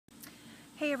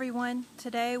Hey everyone,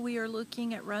 today we are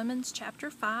looking at Romans chapter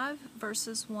 5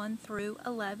 verses 1 through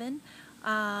 11.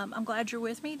 I'm glad you're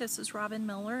with me. This is Robin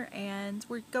Miller and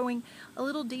we're going a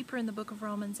little deeper in the book of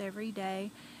Romans every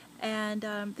day. And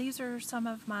these are some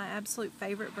of my absolute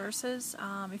favorite verses.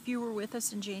 If you were with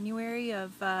us in January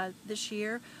of this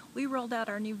year, we rolled out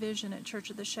our new vision at Church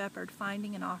of the Shepherd,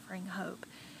 Finding and Offering Hope.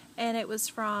 And it was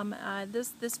from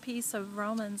this piece of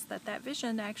Romans that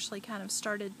vision actually kind of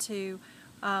started to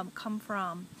come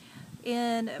from.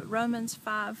 In Romans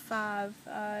 5:5,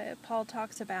 Paul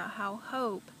talks about how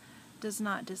hope does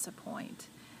not disappoint.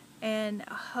 And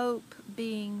hope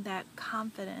being that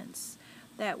confidence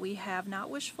that we have, not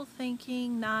wishful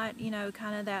thinking, not,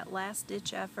 kind of that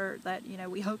last-ditch effort that,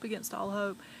 we hope against all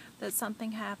hope that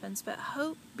something happens, but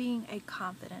hope being a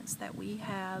confidence that we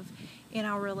have in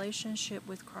our relationship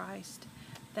with Christ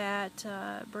that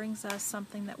brings us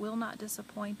something that will not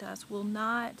disappoint us, will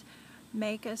not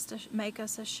make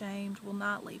us ashamed, will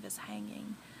not leave us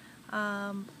hanging.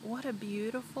 What a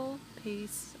beautiful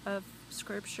piece of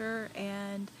scripture,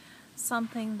 and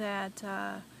something that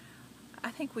I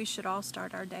think we should all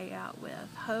start our day out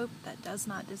with. Hope that does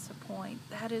not disappoint.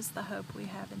 That is the hope we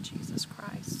have in Jesus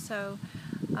Christ. So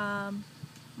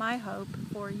my hope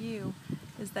for you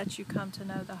is that you come to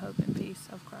know the hope and peace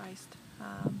of Christ.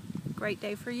 Great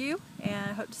day for you,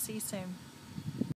 and I hope to see you soon.